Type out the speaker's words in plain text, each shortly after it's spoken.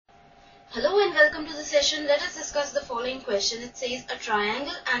Hello and welcome to the session. Let us discuss the following question. It says a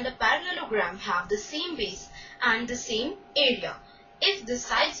triangle and a parallelogram have the same base and the same area. If the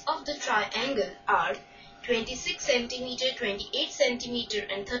sides of the triangle are 26 cm, 28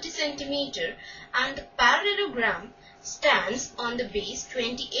 cm and 30 cm and the parallelogram stands on the base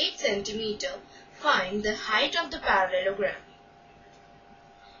 28 cm, find the height of the parallelogram.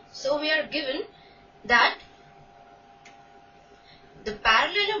 So we are given that the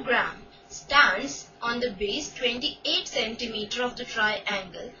parallelogram stands on the base 28 cm of the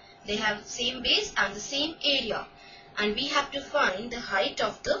triangle. They have the same base and the same area, and we have to find the height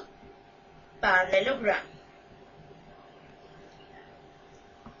of the parallelogram.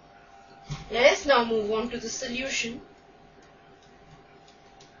 Let us now move on to the solution.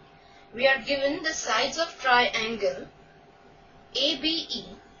 We are given the sides of triangle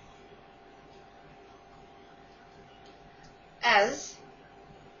ABE as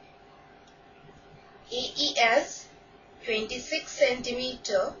AE as 26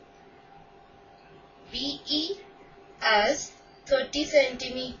 cm, BE as 30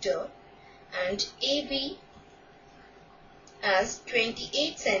 cm and AB as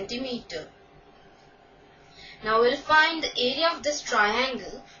 28 cm. Now we'll find the area of this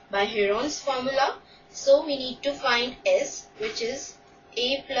triangle by Heron's formula. So we need to find S, which is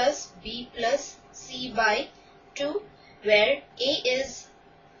A plus B plus C by 2, where A is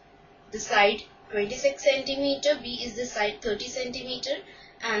the side 26 cm, B is the side 30 cm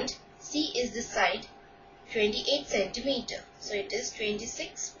and C is the side 28 cm. So it is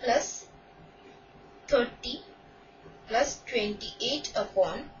 26 plus 30 plus 28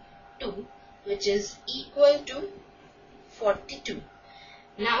 upon 2, which is equal to 42.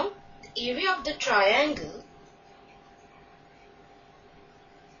 Now the area of the triangle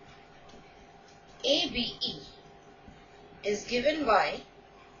ABE is given by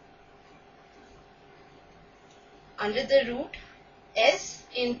under the root S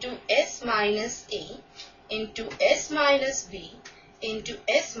into S minus A into S minus B into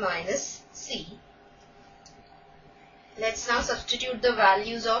S minus C. Let's now substitute the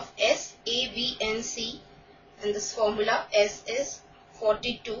values of S, A, B and C in this formula. S is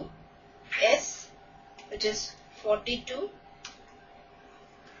 42, S which is 42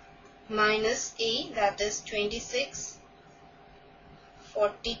 minus A, that is 26,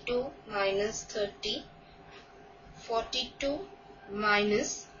 42 minus 30, 42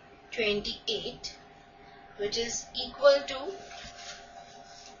 minus 28, which is equal to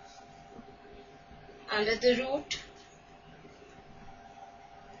under the root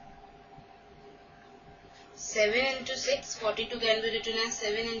 7 into 6, 42 can be written as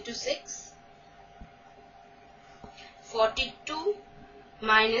 7 into 6, 42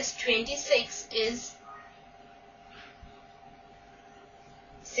 minus 26 is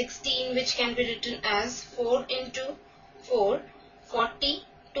 16, which can be written as 4 into 4,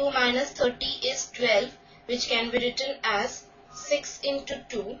 42 minus 30 is 12, which can be written as 6 into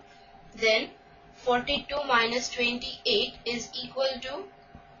 2, then 42 minus 28 is equal to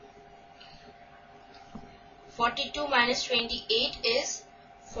 42 minus 28 is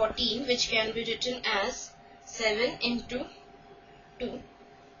 14, which can be written as 7 into 2,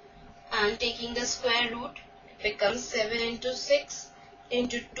 and taking the square root it becomes 7 into 6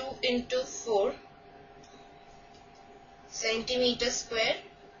 into 2 into 4 centimeter square,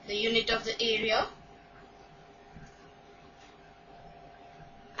 the unit of the area,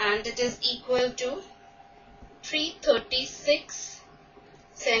 and it is equal to 336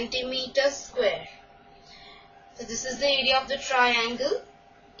 centimeters square. So this is the area of the triangle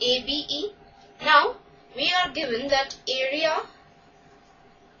ABE. Now we are given that area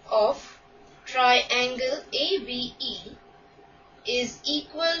of triangle ABE is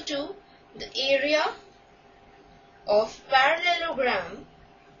equal to the area of parallelogram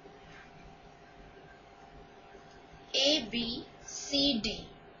ABCD.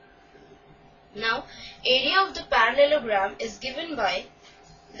 Now area of the parallelogram is given by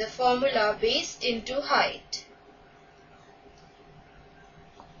the formula base into height.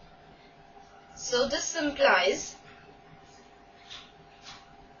 So this implies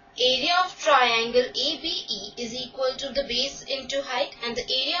area of triangle ABE is equal to the base into height, and the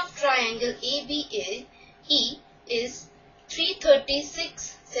area of triangle ABE is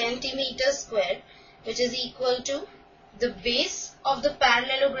 336 centimeters square, which is equal to the base of the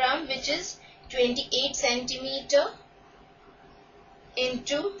parallelogram, which is 28 centimeter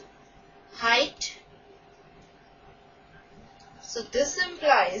into height. So this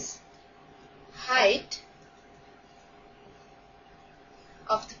implies height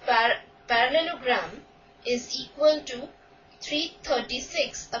of the parallelogram is equal to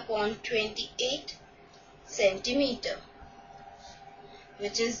 336 upon 28 centimeter,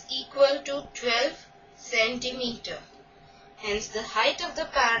 which is equal to 12 centimeter. Hence the height of the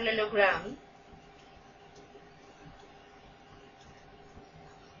parallelogram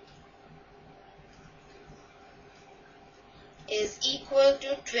is equal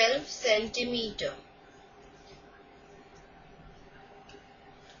to 12 centimeter.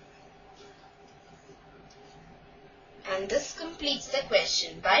 And this completes the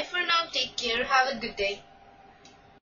question. Bye for now. Take care. Have a good day.